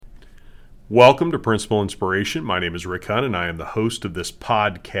Welcome to Principal Inspiration. My name is Rick Hunt, and I am the host of this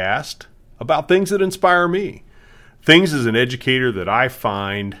podcast about things that inspire me. Things as an educator that I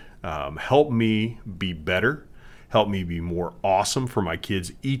find help me be better, help me be more awesome for my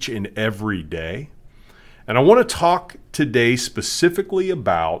kids each and every day. And I want to talk today specifically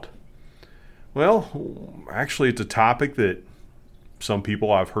about, actually it's a topic that some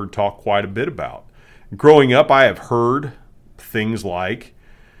people I've heard talk quite a bit about. Growing up, I have heard things like,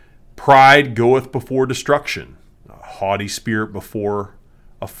 pride goeth before destruction, a haughty spirit before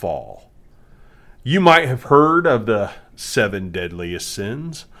a fall. You might have heard of the 7 deadliest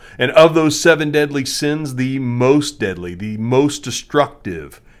sins. And of those 7 deadly sins, the most deadly, the most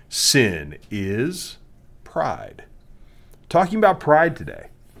destructive sin is pride. Talking about pride today.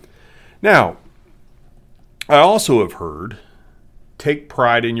 Now, I also have heard, take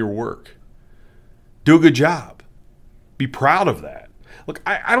pride in your work. Do a good job. Be proud of that. Look,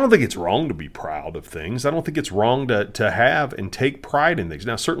 I don't think it's wrong to be proud of things. I don't think it's wrong to have and take pride in things.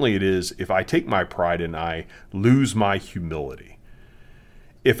 Now, certainly it is if I take my pride and I lose my humility.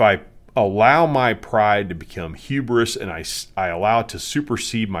 If I allow my pride to become hubris and I allow it to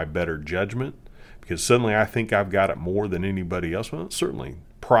supersede my better judgment, because suddenly I think I've got it more than anybody else, well, certainly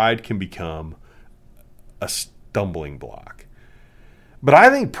pride can become a stumbling block. But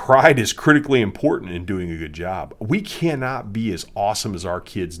I think pride is critically important in doing a good job. We cannot be as awesome as our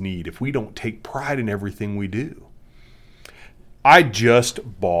kids need if we don't take pride in everything we do. I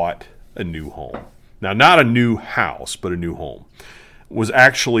just bought a new home. Now, not a new house, but a new home. Was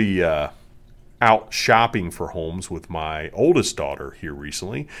actually out shopping for homes with my oldest daughter here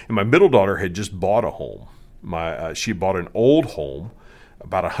recently, and my middle daughter had just bought a home. She bought an old home,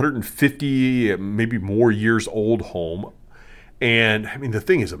 about 150, maybe more years old home. And I mean, the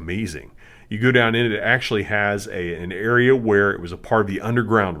thing is amazing. You go down in it, it actually has an area where it was a part of the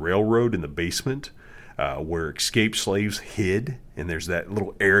Underground Railroad in the basement where escaped slaves hid. And there's that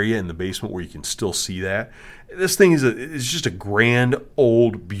little area in the basement where you can still see that. This thing is just a grand,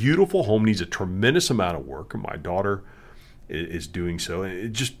 old, beautiful home. Needs a tremendous amount of work. And my daughter is doing so. And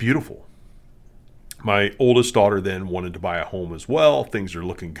it's just beautiful. My oldest daughter then wanted to buy a home as well. Things are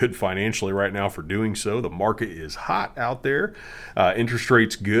looking good financially right now for doing so. The market is hot out there. Interest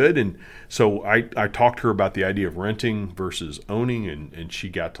rates good. And so I talked to her about the idea of renting versus owning, and she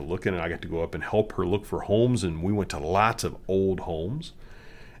got to looking, and I got to go up and help her look for homes, and we went to lots of old homes.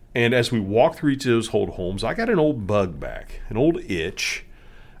 And as we walked through each of those old homes, I got an old bug back, an old itch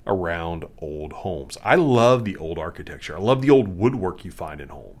around old homes. I love the old architecture. I love the old woodwork you find in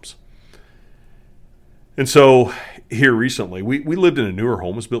homes. And so here recently, we lived in a newer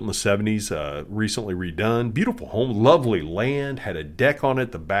home. It was built in the 70s, recently redone. Beautiful home, lovely land, had a deck on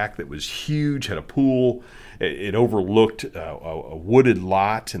it, the back that was huge, had a pool. It overlooked a wooded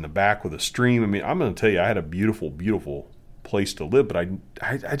lot in the back with a stream. I mean, I'm going to tell you, I had a beautiful, beautiful place to live, but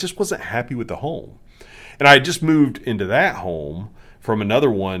I just wasn't happy with the home. And I had just moved into that home from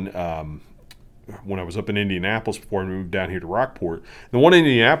another one when I was up in Indianapolis before I moved down here to Rockport. The one in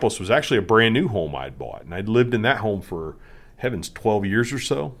Indianapolis was actually a brand new home I'd bought, and I'd lived in that home for, 12 years or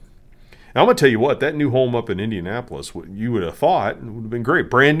so. And I'm going to tell you what, that new home up in Indianapolis, what you would have thought, it would have been great,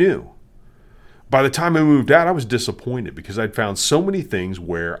 brand new. By the time I moved out, I was disappointed because I'd found so many things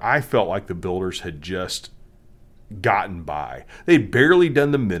where I felt like the builders had just gotten by. They'd barely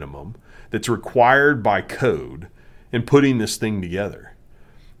done the minimum that's required by code in putting this thing together.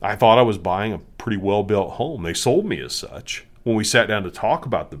 I thought I was buying a pretty well-built home. They sold me as such when we sat down to talk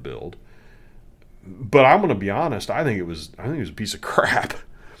about the build. But I'm going to be honest, I think it was a piece of crap.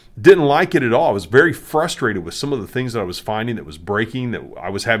 Didn't like it at all. I was very frustrated with some of the things that I was finding that was breaking, that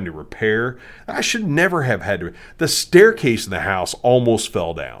I was having to repair. I should never have had to. The staircase in the house almost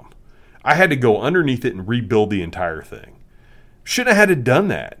fell down. I had to go underneath it and rebuild the entire thing. Shouldn't have had to done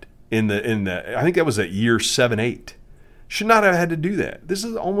that in the I think that was at year 7, 8. Should not have had to do that. This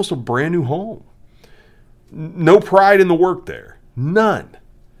is almost a brand new home. No pride in the work there. None.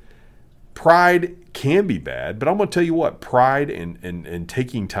 Pride can be bad, but I'm going to tell you what, pride and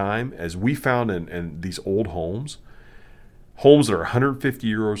taking time, as we found in these old homes that are 150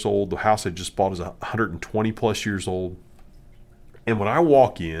 years old, the house I just bought is 120 plus years old. And when I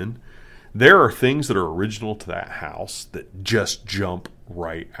walk in, there are things that are original to that house that just jump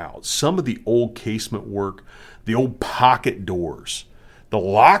right out. Some of the old casement work, the old pocket doors, the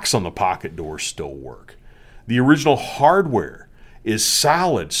locks on the pocket doors still work. The original hardware is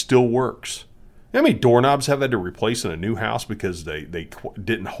solid, still works. How many doorknobs have had to replace in a new house because they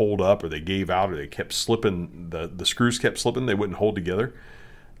didn't hold up, or they gave out, or they kept slipping, the screws kept slipping, they wouldn't hold together?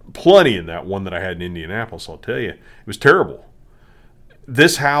 Plenty in that one that I had in Indianapolis, I'll tell you. It was terrible.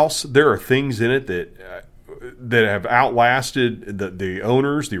 This house, there are things in it that have outlasted the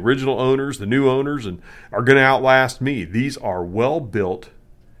owners, the original owners, the new owners, and are going to outlast me. These are well-built,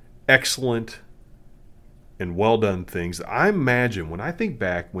 excellent, and well-done things. I imagine when I think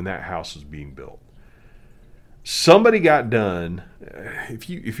back when that house was being built, somebody got done. If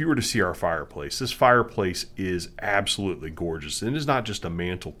you were to see our fireplace, this fireplace is absolutely gorgeous. And it is not just a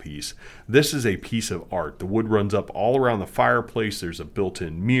mantelpiece. This is a piece of art. The wood runs up all around the fireplace. There's a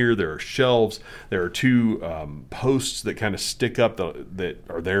built-in mirror. There are shelves. There are two posts that kind of stick up that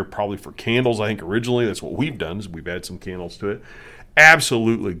are there probably for candles. I think originally that's what we've done is we've added some candles to it.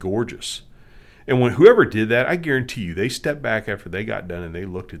 Absolutely gorgeous. And when whoever did that, I guarantee you, they stepped back after they got done and they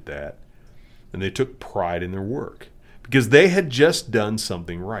looked at that. And they took pride in their work because they had just done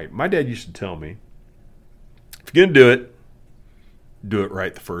something right. My dad used to tell me, if you're going to do it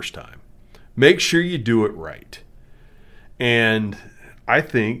right the first time. Make sure you do it right. And I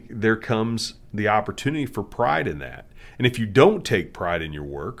think there comes the opportunity for pride in that. And if you don't take pride in your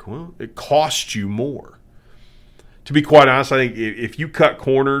work, well, it costs you more. To be quite honest, I think if you cut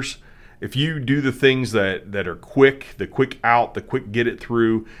corners, if you do the things that are quick, the quick out, the quick get it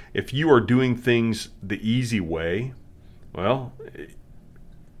through, if you are doing things the easy way, well,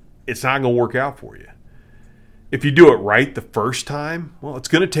 it's not going to work out for you. If you do it right the first time, well, it's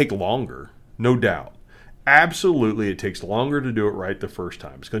going to take longer, no doubt. Absolutely, it takes longer to do it right the first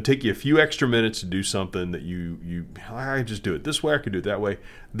time. It's going to take you a few extra minutes to do something that I just do it this way, I could do it that way.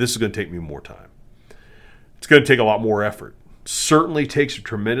 This is going to take me more time. It's going to take a lot more effort. Certainly takes a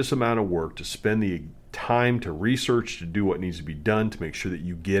tremendous amount of work to spend the time to research, to do what needs to be done to make sure that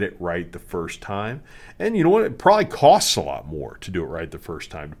you get it right the first time. And you know what? It probably costs a lot more to do it right the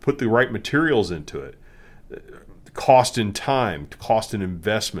first time, to put the right materials into it. Cost in time, cost in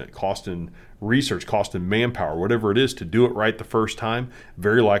investment, cost in research, cost in manpower, whatever it is to do it right the first time,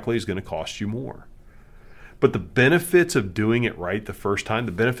 very likely is going to cost you more. But the benefits of doing it right the first time,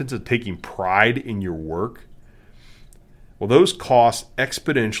 the benefits of taking pride in your work, well, those costs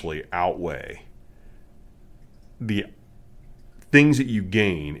exponentially outweigh the things that you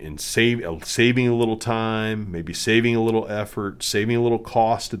gain in saving a little time, maybe saving a little effort, saving a little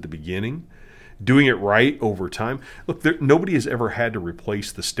cost at the beginning, doing it right over time. Look, nobody has ever had to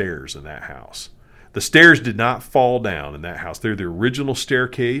replace the stairs in that house. The stairs did not fall down in that house. They're the original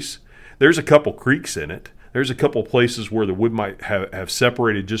staircase. There's a couple creaks in it. There's a couple places where the wood might have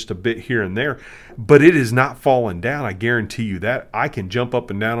separated just a bit here and there, but it is not falling down. I guarantee you that. I can jump up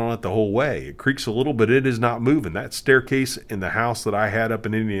and down on it the whole way. It creaks a little, but it is not moving. That staircase in the house that I had up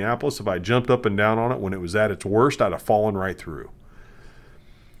in Indianapolis, if I jumped up and down on it when it was at its worst, I'd have fallen right through.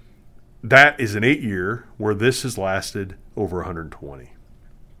 That is an 8-year where this has lasted over 120.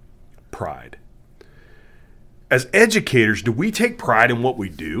 Pride. As educators, do we take pride in what we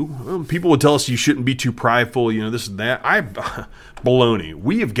do? Well, people would tell us you shouldn't be too prideful, this and that. Baloney.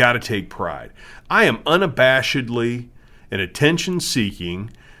 We have got to take pride. I am unabashedly an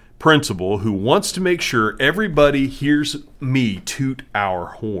attention-seeking principal who wants to make sure everybody hears me toot our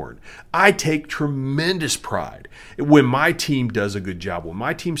horn. I take tremendous pride when my team does a good job, when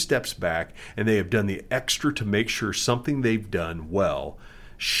my team steps back and they have done the extra to make sure something they've done well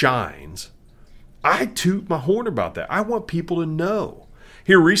shines. I toot my horn about that. I want people to know.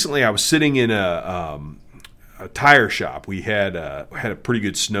 Here recently, I was sitting in a tire shop. We had a pretty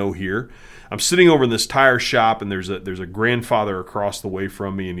good snow here. I'm sitting over in this tire shop, and there's a grandfather across the way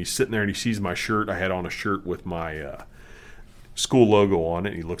from me, and he's sitting there and he sees my shirt. I had on a shirt with my school logo on it.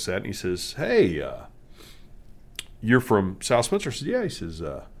 And he looks at it and he says, "Hey, you're from South Spencer?" I said, "Yeah." He says,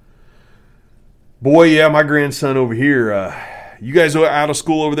 "Boy, yeah, my grandson over here. You guys are out of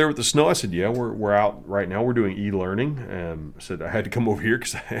school over there with the snow?" I said, "Yeah, we're out right now. We're doing e-learning." I said, "I had to come over here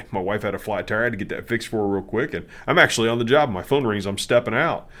because my wife had a flat tire. I had to get that fixed for her real quick. And I'm actually on the job. My phone rings. I'm stepping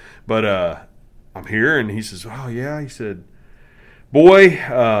out. But I'm here." And he says, "Oh, yeah." He said, "Boy,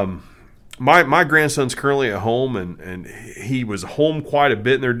 my grandson's currently at home, and he was home quite a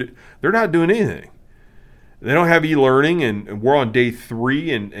bit, and they're not doing anything. They don't have e-learning, and we're on day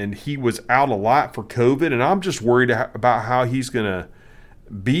 3, and he was out a lot for COVID, and I'm just worried about how he's going to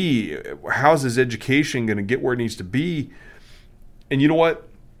be. How's his education going to get where it needs to be?" And you know what?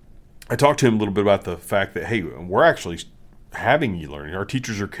 I talked to him a little bit about the fact that, hey, we're actually having e-learning. Our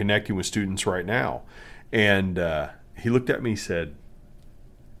teachers are connecting with students right now. And he looked at me and said,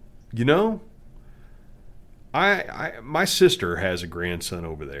 my sister has a grandson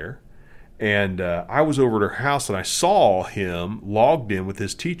over there. And I was over at her house, and I saw him logged in with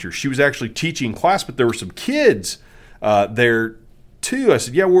his teacher. She was actually teaching class, but there were some kids there too. I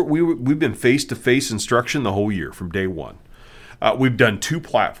said, "Yeah, we've been face-to-face instruction the whole year from day one." We've done 2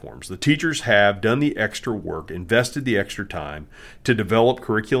 platforms. The teachers have done the extra work, invested the extra time to develop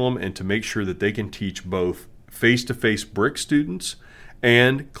curriculum and to make sure that they can teach both face-to-face brick students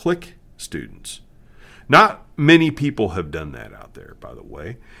and click students. Not many people have done that out there, by the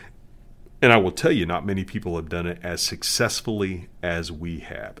way. And I will tell you, not many people have done it as successfully as we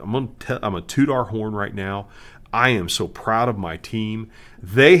have. I'm going to toot our horn right now. I am so proud of my team.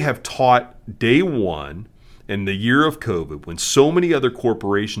 They have taught day one in the year of COVID, when so many other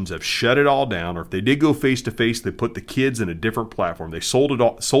corporations have shut it all down, or if they did go face-to-face, they put the kids in a different platform. They sold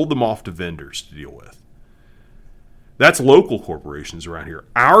them off to vendors to deal with. That's local corporations around here.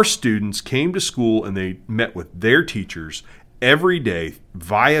 Our students came to school and they met with their teachers every day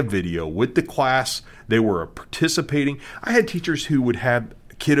via video with the class. They were participating. I had teachers who would have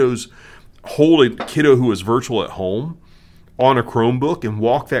kiddos hold a kiddo who was virtual at home on a Chromebook and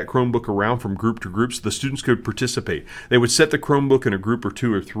walk that Chromebook around from group to group so the students could participate. They would set the Chromebook in a group or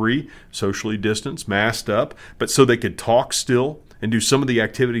 2 or 3, socially distanced, masked up, but so they could talk still and do some of the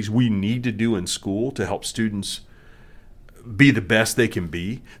activities we need to do in school to help students be the best they can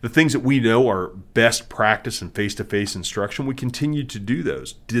be. The things that we know are best practice in face-to-face instruction, we continue to do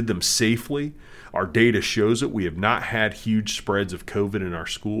those. Did them safely. Our data shows it. We have not had huge spreads of COVID in our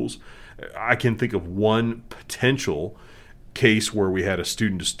schools. I can think of one potential case where we had a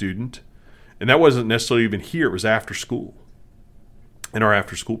student-to-student, and that wasn't necessarily even here. It was after school, in our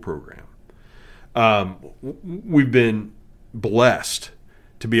after-school program. We've been blessed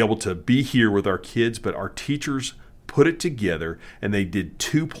to be able to be here with our kids, but our teachers put it together, and they did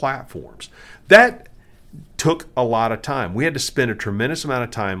 2 platforms. That took a lot of time. We had to spend a tremendous amount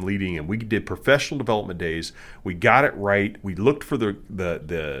of time leading in. We did professional development days. We got it right. We looked for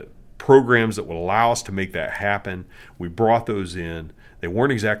the programs that would allow us to make that happen. We brought those in. They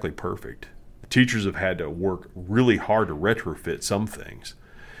weren't exactly perfect. The teachers have had to work really hard to retrofit some things.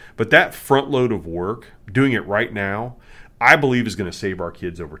 But that front load of work, doing it right now, I believe is going to save our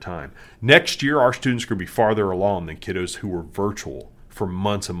kids over time. Next year, our students are going to be farther along than kiddos who were virtual for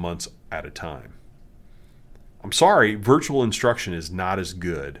months and months at a time. I'm sorry, virtual instruction is not as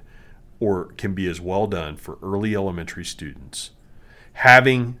good or can be as well done for early elementary students.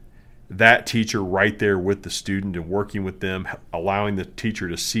 Having that teacher right there with the student and working with them, allowing the teacher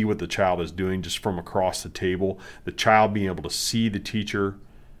to see what the child is doing just from across the table, the child being able to see the teacher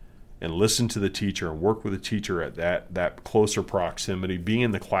and listen to the teacher and work with the teacher at that closer proximity, being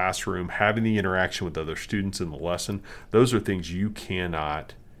in the classroom, having the interaction with other students in the lesson, those are things you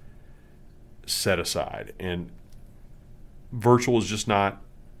cannot set aside. And virtual is just not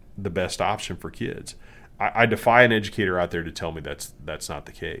the best option for kids. I defy an educator out there to tell me that's not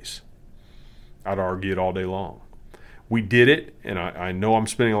the case. I'd argue it all day long. We did it, and I know I'm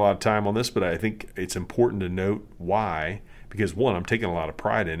spending a lot of time on this, but I think it's important to note why. Because 1, I'm taking a lot of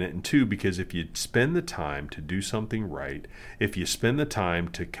pride in it, and 2, because if you spend the time to do something right, if you spend the time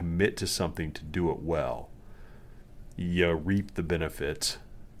to commit to something to do it well, you reap the benefits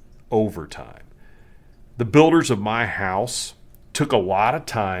over time. The builders of my house took a lot of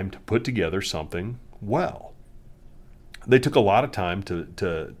time to put together something well. They took a lot of time to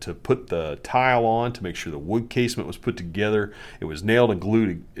put the tile on, to make sure the wood casement was put together. It was nailed and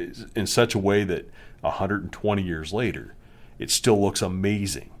glued in such a way that 120 years later, it still looks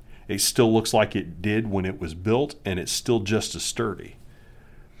amazing. It still looks like it did when it was built, and it's still just as sturdy.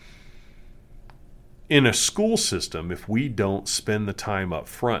 In a school system, if we don't spend the time up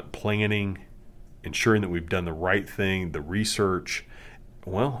front planning, ensuring that we've done the right thing, the research,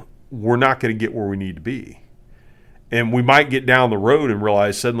 well, we're not going to get where we need to be. And we might get down the road and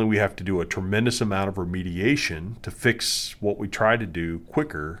realize suddenly we have to do a tremendous amount of remediation to fix what we tried to do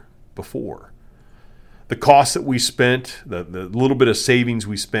quicker before. The cost that we spent, the little bit of savings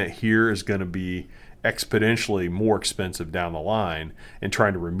we spent here is going to be exponentially more expensive down the line in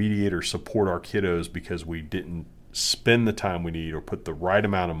trying to remediate or support our kiddos because we didn't spend the time we need or put the right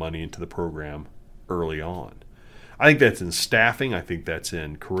amount of money into the program early on. I think that's in staffing. I think that's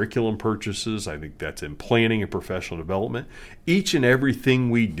in curriculum purchases. I think that's in planning and professional development. Each and everything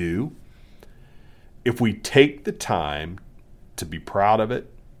we do, if we take the time to be proud of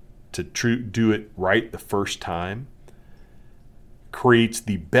it, to do it right the first time, creates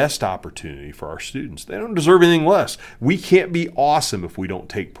the best opportunity for our students. They don't deserve anything less. We can't be awesome if we don't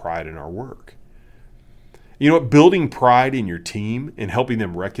take pride in our work. You know what? Building pride in your team and helping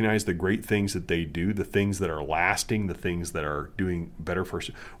them recognize the great things that they do, the things that are lasting, the things that are doing better for us.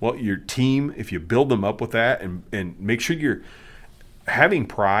 Well, your team, if you build them up with that and make sure you're having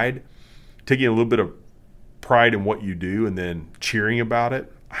pride, taking a little bit of pride in what you do and then cheering about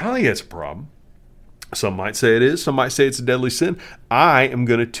it, I don't think that's a problem. Some might say it is. Some might say it's a deadly sin. I am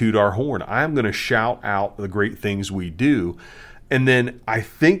going to toot our horn. I am going to shout out the great things we do. And then I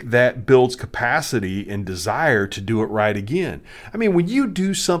think that builds capacity and desire to do it right again. I mean, when you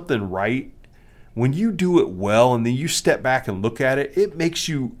do something right, when you do it well, and then you step back and look at it, it makes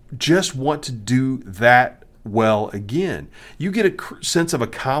you just want to do that well again. You get a sense of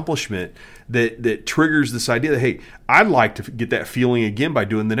accomplishment that triggers this idea that, hey, I'd like to get that feeling again by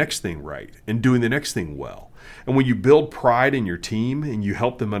doing the next thing right and doing the next thing well. And when you build pride in your team and you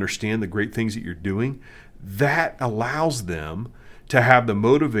help them understand the great things that you're doing, that allows them to have the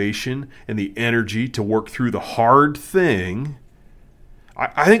motivation and the energy to work through the hard thing.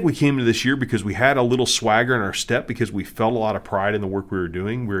 I think we came to this year because we had a little swagger in our step, because we felt a lot of pride in the work we were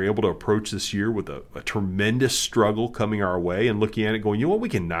doing. We were able to approach this year with a tremendous struggle coming our way and looking at it going, you know what, we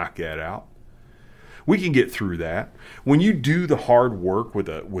can knock that out. We can get through that. When you do the hard work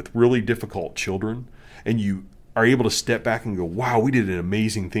with really difficult children and you are able to step back and go, wow, we did an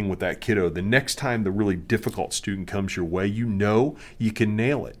amazing thing with that kiddo. The next time the really difficult student comes your way, you know you can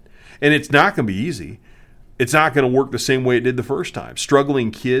nail it. And it's not going to be easy. It's not going to work the same way it did the first time. Struggling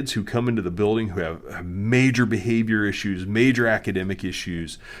kids who come into the building who have major behavior issues, major academic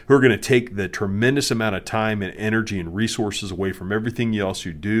issues, who are going to take the tremendous amount of time and energy and resources away from everything else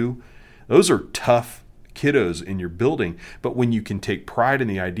you do. Those are tough kiddos in your building. But when you can take pride in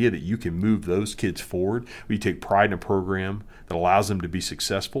the idea that you can move those kids forward, when you take pride in a program that allows them to be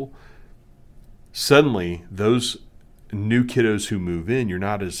successful, suddenly those new kiddos who move in, you're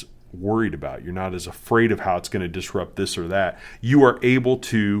not as worried about. You're not as afraid of how it's going to disrupt this or that. You are able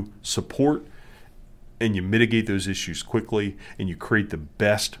to support and you mitigate those issues quickly, and you create the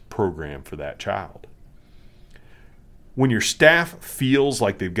best program for that child. When your staff feels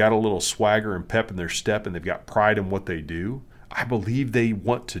like they've got a little swagger and pep in their step and they've got pride in what they do, I believe they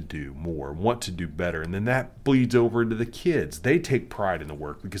want to do more, want to do better. And then that bleeds over into the kids. They take pride in the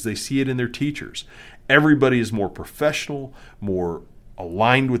work because they see it in their teachers. Everybody is more professional, more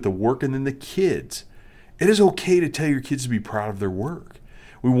aligned with the work, and then the kids. It is okay to tell your kids to be proud of their work.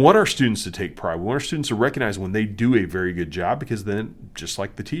 We want our students to take pride. We want our students to recognize when they do a very good job, because then, just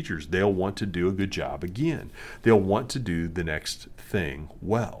like the teachers, they'll want to do a good job again. They'll want to do the next thing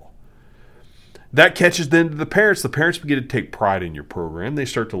well. That catches then to the parents. The parents begin to take pride in your program. They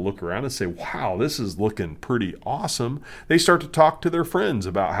start to look around and say, wow, this is looking pretty awesome. They start to talk to their friends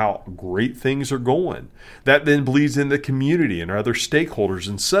about how great things are going. That then bleeds into the community and other stakeholders.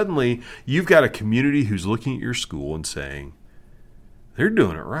 And suddenly you've got a community who's looking at your school and saying, they're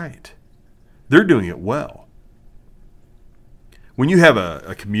doing it right. They're doing it well. When you have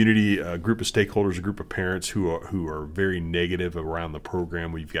a community, a group of stakeholders, a group of parents who are very negative around the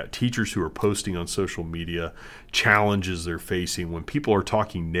program, when you've got teachers who are posting on social media challenges they're facing, when people are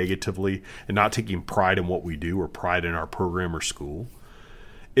talking negatively and not taking pride in what we do or pride in our program or school,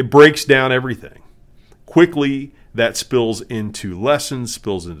 it breaks down everything. Quickly, that spills into lessons,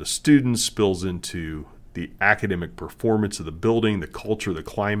 spills into students, spills into the academic performance of the building, the culture, the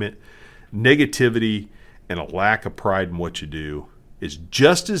climate. Negativity and a lack of pride in what you do is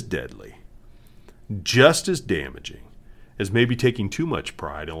just as deadly, just as damaging as maybe taking too much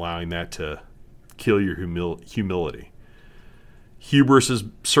pride and allowing that to kill your humility. Hubris is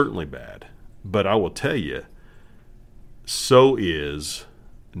certainly bad, but I will tell you, so is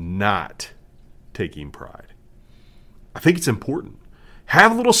not taking pride. I think it's important.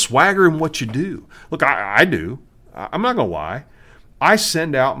 Have a little swagger in what you do. Look, I do. I'm not going to lie. I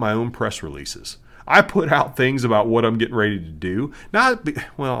send out my own press releases. I put out things about what I'm getting ready to do. I'm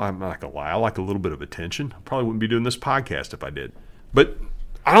not going to lie. I like a little bit of attention. I probably wouldn't be doing this podcast if I did. But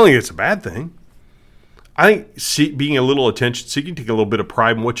I don't think it's a bad thing. I think being a little attention-seeking, taking a little bit of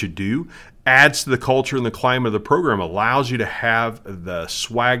pride in what you do, adds to the culture and the climate of the program, allows you to have the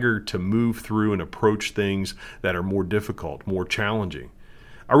swagger to move through and approach things that are more difficult, more challenging.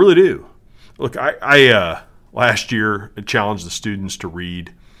 I really do. Look, I last year challenged the students to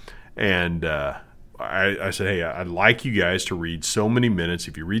read, and I said, hey, I'd like you guys to read so many minutes.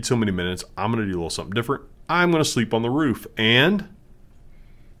 If you read so many minutes, I'm going to do a little something different. I'm going to sleep on the roof. And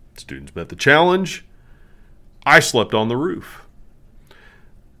students met the challenge. I slept on the roof.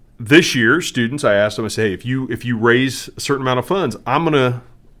 This year, students, I asked them, I said, hey, if you raise a certain amount of funds, I'm going to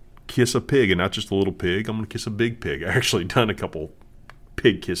kiss a pig, and not just a little pig. I'm going to kiss a big pig. I actually done a couple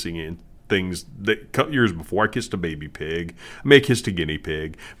pig kissing in things that years before. I kissed a baby pig. I may have kissed a guinea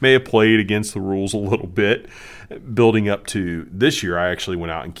pig. May have played against the rules a little bit. Building up to this year, I actually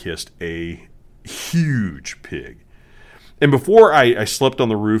went out and kissed a huge pig. And before I slept on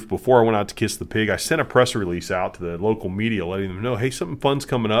the roof, before I went out to kiss the pig, I sent a press release out to the local media letting them know, hey, something fun's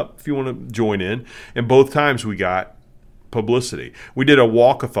coming up if you want to join in. And both times we got publicity. We did a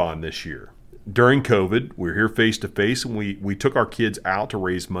walkathon this year. During COVID, we were here face-to-face, and we took our kids out to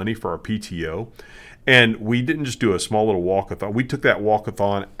raise money for our PTO. And we didn't just do a small little walkathon. We took that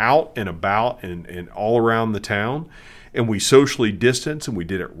walkathon out and about and all around the town. And we socially distanced, and we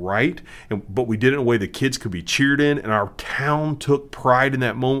did it right. But we did it in a way the kids could be cheered in. And our town took pride in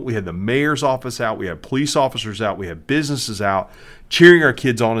that moment. We had the mayor's office out. We had police officers out. We had businesses out cheering our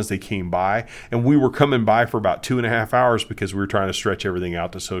kids on as they came by. And we were coming by for about 2.5 hours because we were trying to stretch everything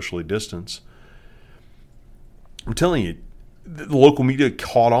out to socially distance. I'm telling you, the local media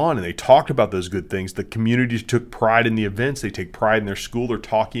caught on, and they talked about those good things. The communities took pride in the events. They take pride in their school. They're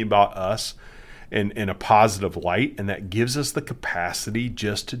talking about us in a positive light, and that gives us the capacity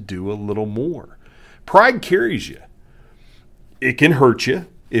just to do a little more. Pride carries you. It can hurt you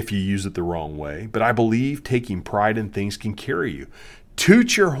if you use it the wrong way, but I believe taking pride in things can carry you.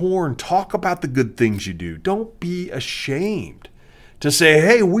 Toot your horn. Talk about the good things you do. Don't be ashamed to say,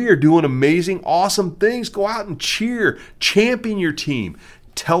 hey, we are doing amazing, awesome things. Go out and cheer. Champion your team.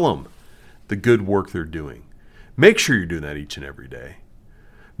 Tell them the good work they're doing. Make sure you're doing that each and every day.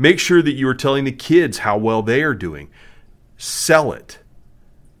 Make sure that you are telling the kids how well they are doing. Sell it.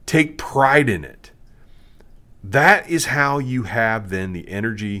 Take pride in it. That is how you have then the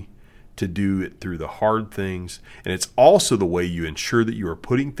energy to do it through the hard things. And it's also the way you ensure that you are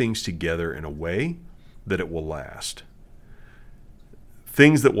putting things together in a way that it will last.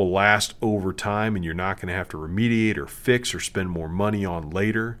 Things that will last over time, and you're not going to have to remediate or fix or spend more money on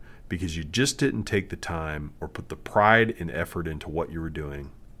later because you just didn't take the time or put the pride and effort into what you were doing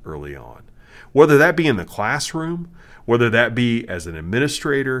early on. Whether that be in the classroom, whether that be as an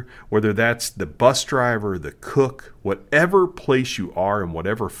administrator, whether that's the bus driver, the cook, whatever place you are and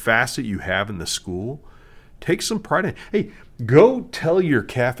whatever facet you have in the school, take some pride in it. Hey, go tell your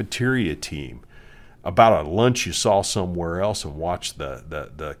cafeteria team about a lunch you saw somewhere else and watch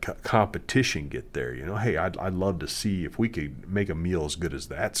the competition get there. You know, hey, I'd love to see if we could make a meal as good as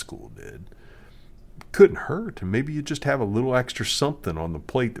that school did. Couldn't hurt. And maybe you just have a little extra something on the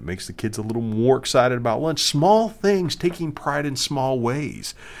plate that makes the kids a little more excited about lunch. Small things, taking pride in small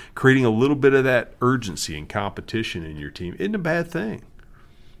ways, creating a little bit of that urgency and competition in your team isn't a bad thing.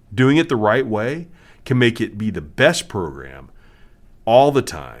 Doing it the right way can make it be the best program all the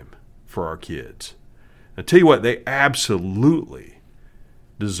time for our kids. I tell you what, they absolutely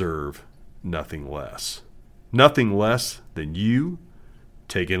deserve nothing less. Nothing less than you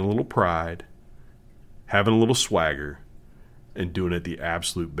taking a little pride, having a little swagger, and doing it the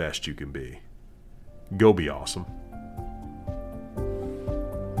absolute best you can be. Go be awesome.